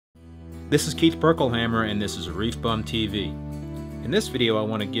This is Keith Perkelhammer and this is ReefBum TV. In this video I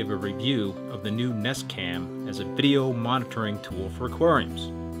want to give a review of the new Nest Cam as a video monitoring tool for aquariums.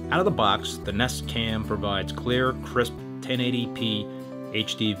 Out of the box, the Nest Cam provides clear, crisp 1080p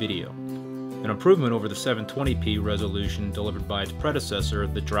HD video, an improvement over the 720p resolution delivered by its predecessor,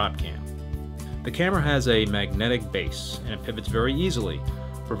 the Drop Cam. The camera has a magnetic base and it pivots very easily,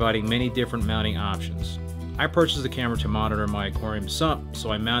 providing many different mounting options. I purchased the camera to monitor my aquarium sump,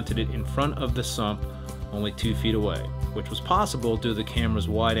 so I mounted it in front of the sump only 2 feet away, which was possible due to the camera's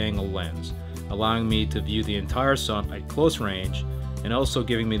wide-angle lens, allowing me to view the entire sump at close range and also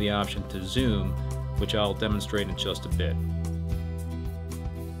giving me the option to zoom, which I'll demonstrate in just a bit.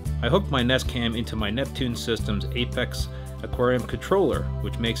 I hooked my Nest Cam into my Neptune Systems Apex Aquarium controller,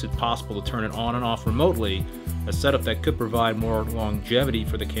 which makes it possible to turn it on and off remotely, a setup that could provide more longevity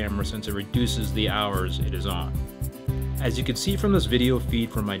for the camera since it reduces the hours it is on. As you can see from this video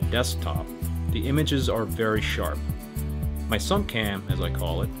feed from my desktop, the images are very sharp. My sump cam, as I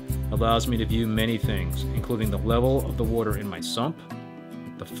call it, allows me to view many things, including the level of the water in my sump,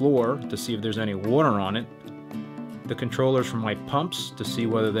 the floor to see if there's any water on it, the controllers for my pumps to see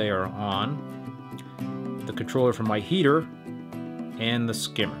whether they are on, the controller for my heater, and the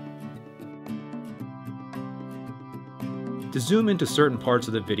skimmer. To zoom into certain parts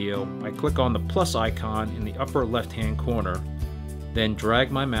of the video, I click on the plus icon in the upper left-hand corner, then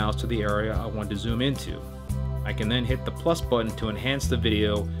drag my mouse to the area I want to zoom into. I can then hit the plus button to enhance the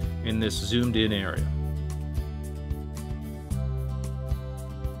video in this zoomed-in area.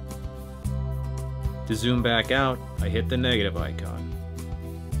 To zoom back out, I hit the negative icon.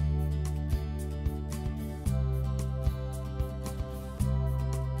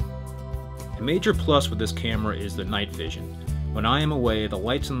 A major plus with this camera is the night vision. When I am away, the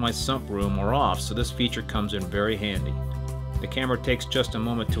lights in my sump room are off, so this feature comes in very handy. The camera takes just a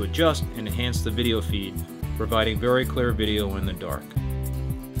moment to adjust and enhance the video feed, providing very clear video in the dark.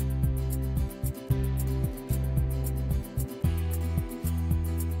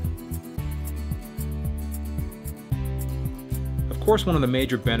 Of course, one of the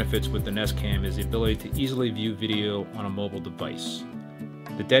major benefits with the Nest Cam is the ability to easily view video on a mobile device.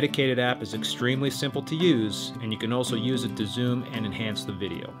 The dedicated app is extremely simple to use, and you can also use it to zoom and enhance the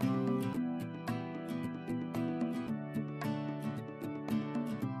video.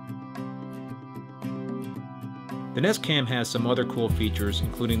 The Nest Cam has some other cool features,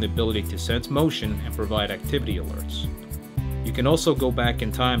 including the ability to sense motion and provide activity alerts. You can also go back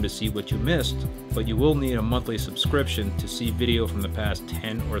in time to see what you missed, but you will need a monthly subscription to see video from the past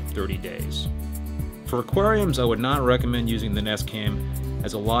 10 or 30 days. For aquariums, I would not recommend using the Nest Cam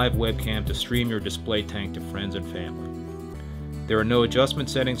as a live webcam to stream your display tank to friends and family. There are no adjustment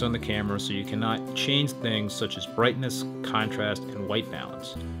settings on the camera, so you cannot change things such as brightness, contrast, and white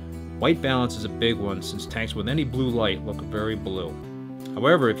balance. White balance is a big one since tanks with any blue light look very blue.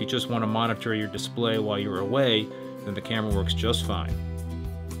 However, if you just want to monitor your display while you're away, then the camera works just fine.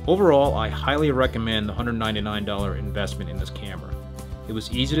 Overall, I highly recommend the $199 investment in this camera. It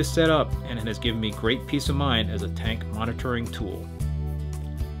was easy to set up and it has given me great peace of mind as a tank monitoring tool.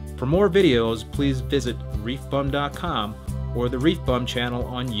 For more videos, please visit reefbum.com or the ReefBum channel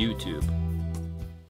on YouTube.